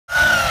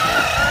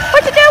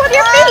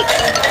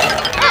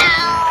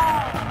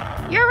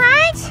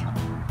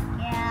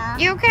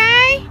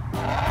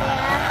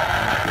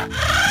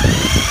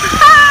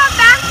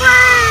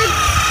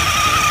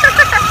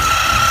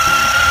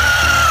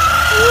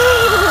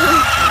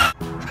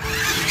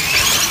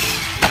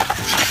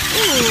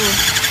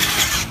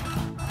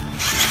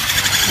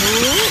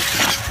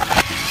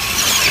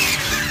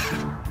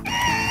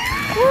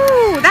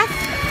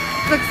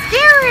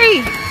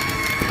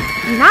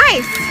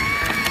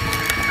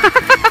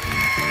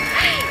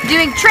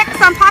doing tricks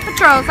on Paw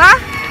Patrols,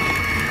 huh?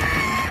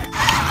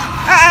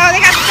 Uh-oh, they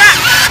got stuck.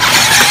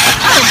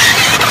 Oh.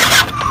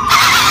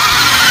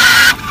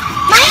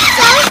 Mine's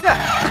so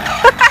good.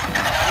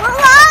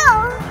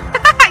 Hello.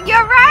 You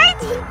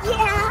alright?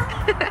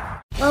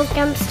 Yeah.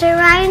 Welcome to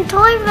Ryan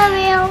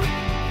ToysReview.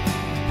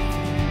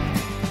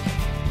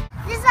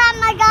 This time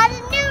I got a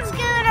new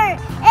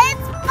scooter.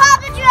 It's Paw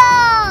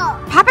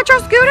Patrol. Paw Patrol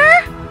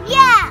scooter?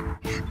 Yeah.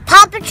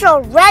 Paw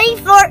Patrol ready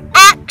for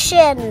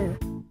action.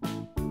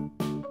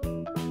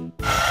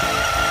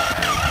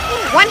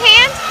 One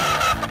hand?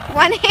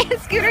 One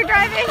hand scooter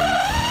driving?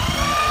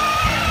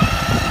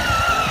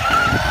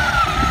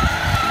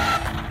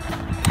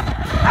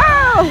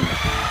 Oh!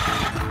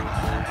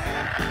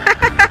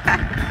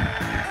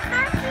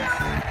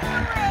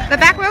 The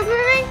back wheel's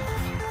moving?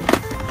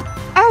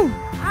 Oh!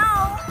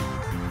 Oh.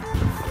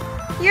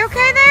 You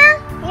okay there?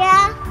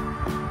 Yeah.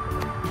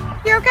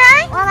 You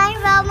okay? When I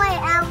felt my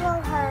elbow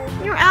hurt.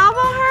 Your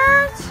elbow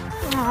hurts?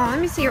 Oh, let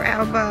me see your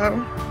elbow.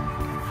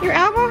 Your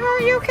elbow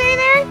hurt? You okay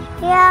there?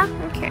 Yeah.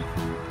 Okay.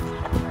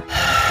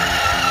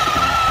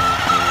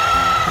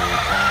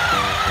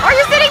 Oh,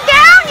 you're sitting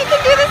down? You can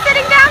do this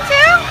sitting down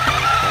too?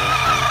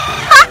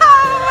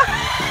 Oh,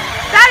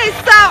 that is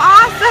so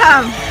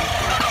awesome.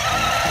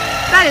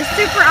 That is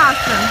super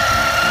awesome.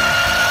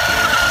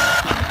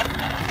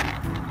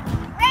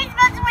 Race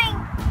between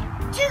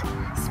two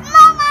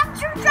small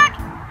monster truck,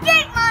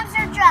 big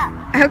monster truck.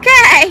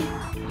 Okay.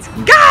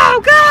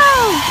 Go, go,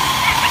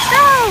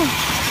 go.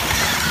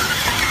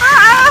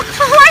 Uh-oh,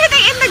 why are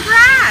they in the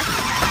grass?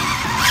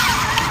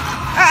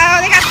 Uh-oh,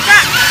 they got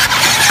stuck.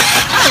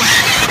 Oh.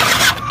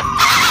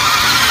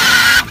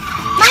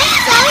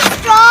 Mine's so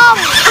strong.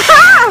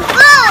 Oh.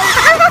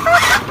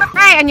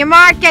 Right, on your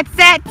mark, get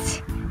set,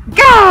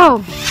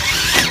 go.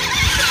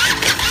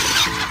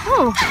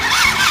 Ooh.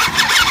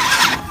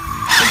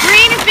 The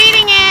green is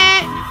beating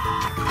it.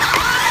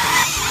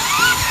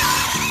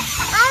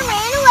 I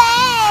ran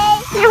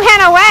away. You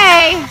ran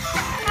away.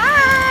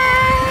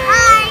 Hi.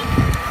 Hi.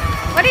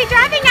 What are you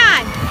driving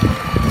on?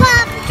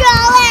 Paw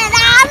Patrol and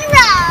on the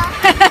road.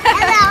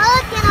 And the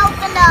hood can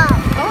open up.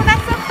 Oh,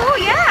 that's so cool,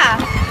 yeah.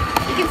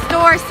 You can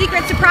store a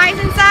secret surprise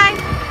inside.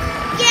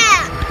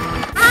 Yeah.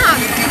 Oh,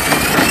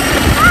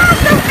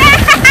 so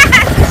fast!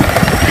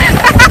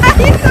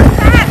 He's so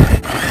fast!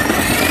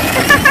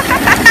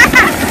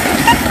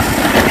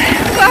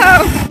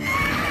 Whoa!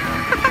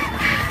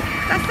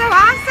 That's so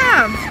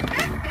awesome!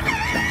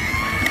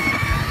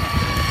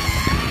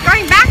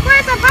 Going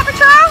backwards on Paw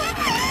Patrol?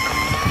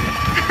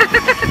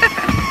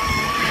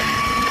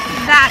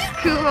 That's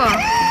cool.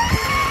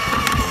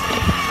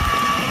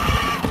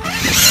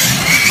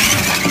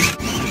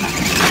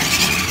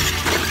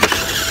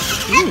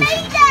 I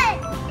made it.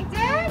 It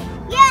did?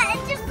 Yeah,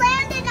 it just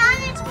landed on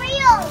its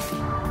wheels.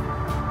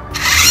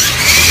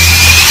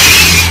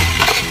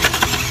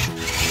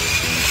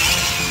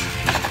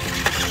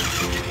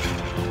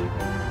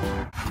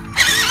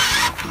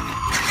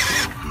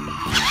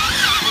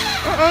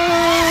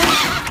 Uh-oh.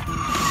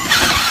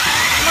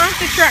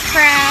 Monster truck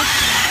crash.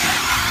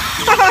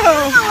 Oh.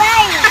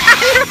 Away.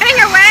 You're running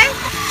away?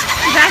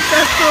 That's so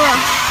cool.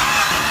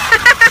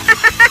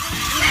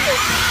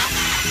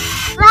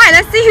 Right,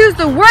 let's see who's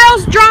the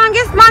world's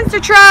strongest monster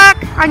truck.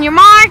 On your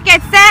mark,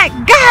 get set,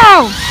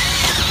 go!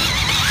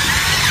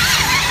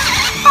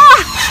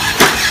 Oh.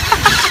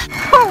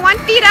 Oh, 1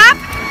 feet up,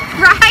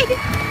 right?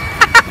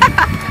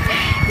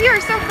 You are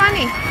so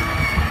funny.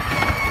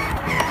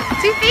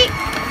 2 feet.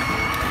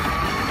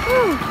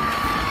 Ooh.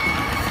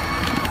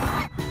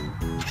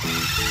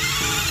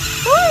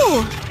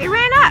 Ooh, it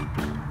ran up.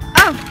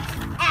 Oh.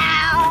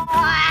 Ow.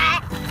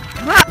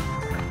 Well,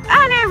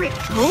 oh, there we go.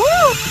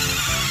 Ooh.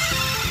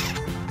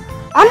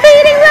 I'm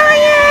beating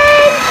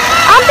Ryan!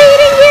 I'm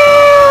beating you!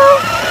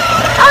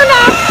 Oh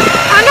no!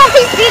 Oh no,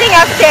 he's beating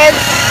us,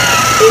 kids!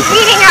 He's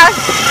beating us!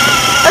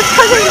 That's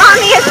because his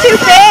mommy is too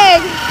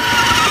big!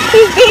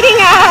 He's beating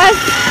us!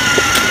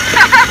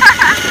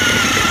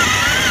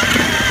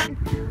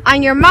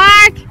 On your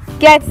mark,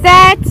 get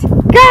set,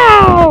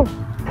 go! Oh!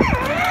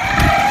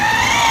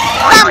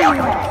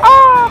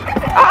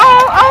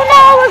 Oh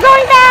no, we're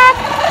going back!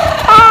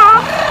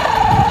 Oh!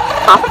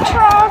 Paw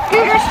Patrol,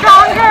 scooter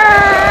stronger!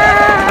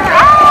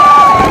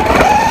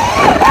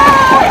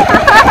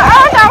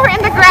 Oh no, we're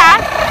in the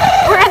grass.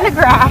 We're in the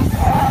grass.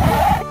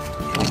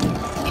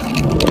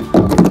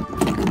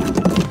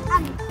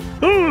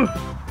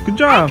 Good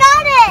job. I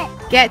got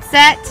it. Get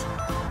set,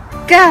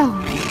 go.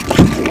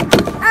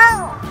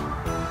 Oh.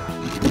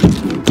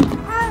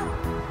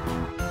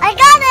 I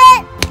got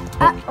it.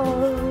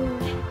 Uh-oh.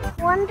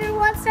 Wonder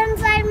what's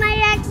inside my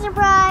egg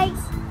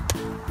surprise.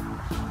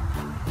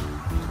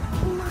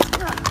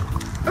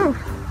 Ooh.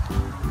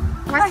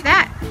 What's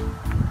that?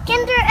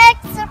 Kinder Egg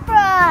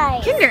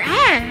surprise. Kinder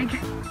egg.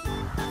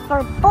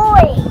 For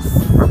boys.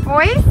 For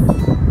boys?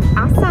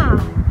 Awesome.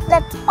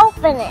 Let's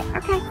open it.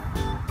 Okay.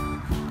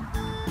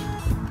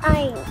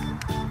 I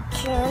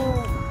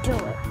can do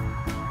it.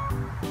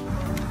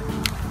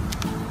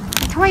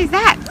 What toy is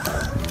that?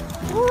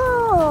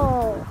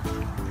 Whoa.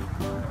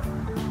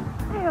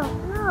 I don't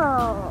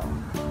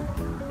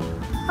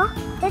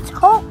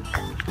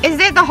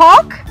the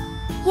Hulk?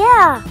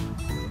 Yeah.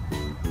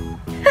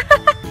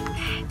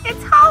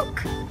 It's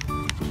Hulk.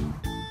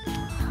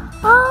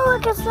 Oh,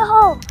 look, it's the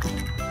Hulk.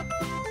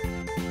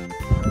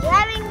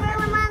 Driving for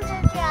the monster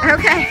truck.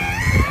 Okay.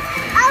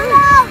 Oh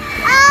no!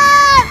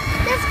 Ah!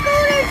 The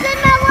scooter's in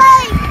my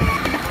way!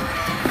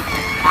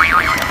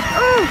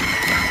 Ooh.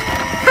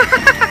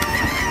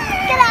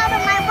 Get out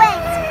of my way,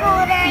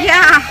 scooter!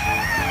 Yeah.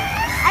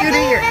 I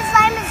think this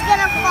time it's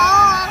gonna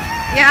fall.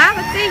 Yeah,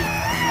 let's see.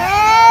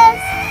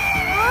 Yes!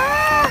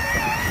 Ah.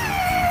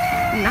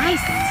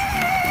 Nice.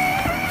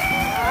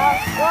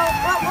 Whoa,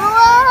 whoa, whoa,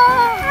 whoa!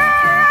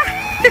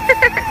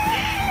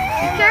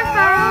 Be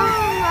careful.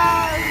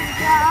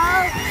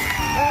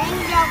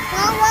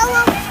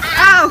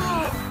 Oh,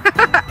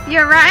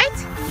 you're right?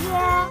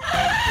 Yeah.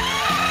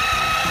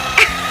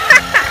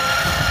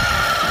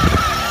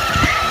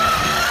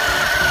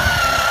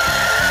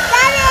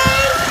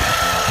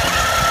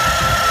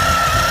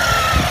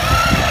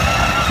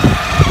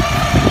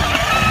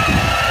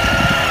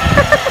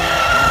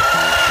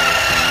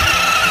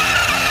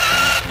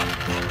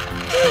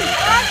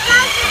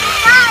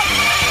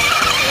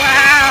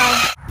 Wow.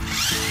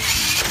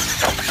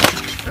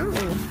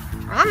 Ooh,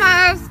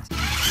 almost.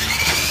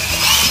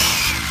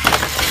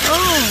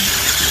 Oh.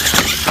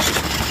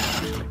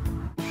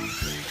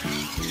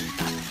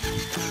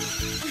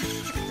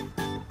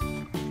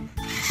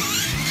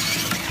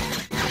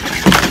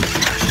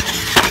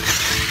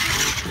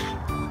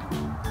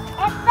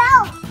 It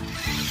fell.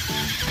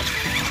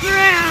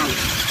 Yeah.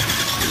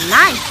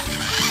 Nice.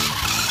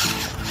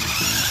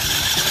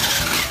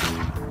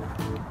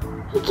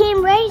 He came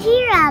right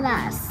here at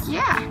us.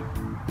 Yeah.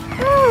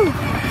 Ooh.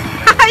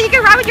 You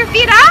can ride with your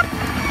feet up?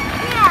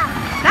 Yeah.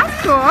 That's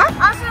cool.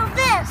 Also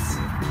this.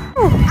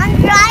 Ooh. I'm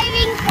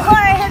driving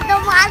for the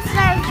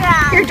monster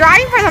truck. You're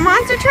driving for the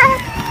monster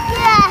truck?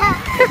 Yeah.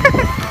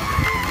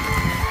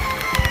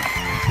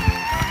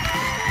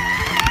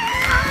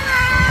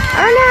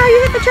 Oh no, you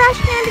hit the trash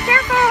can, be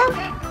careful.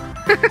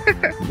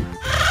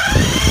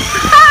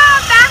 Ah,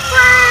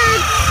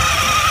 backwards.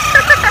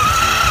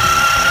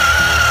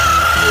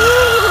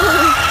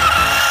 Ooh.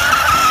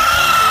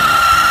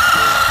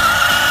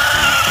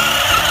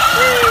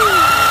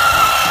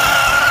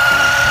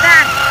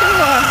 That's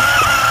cool.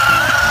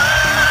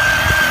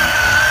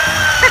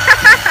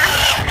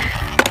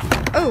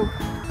 Oh,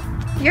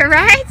 you're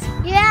right?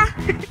 Yeah.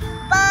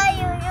 Bye.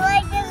 If you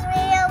like this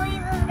video,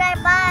 please subscribe.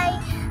 Bye.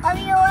 If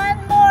you want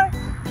more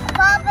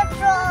Paw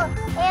Patrol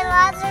and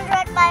Monster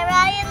Truck by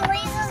Ryan,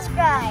 please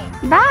subscribe.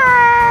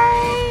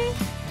 Bye.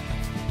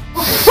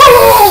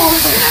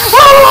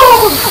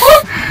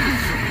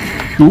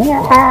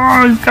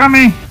 Whoa, it's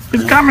coming.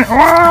 It's coming.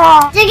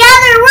 Whoa.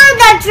 Together we're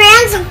the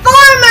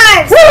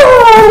Transformers!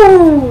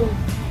 Woo!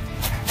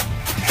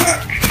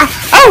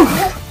 Oh!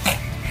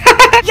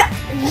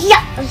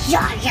 Yeah.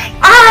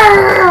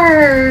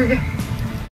 Arrgh!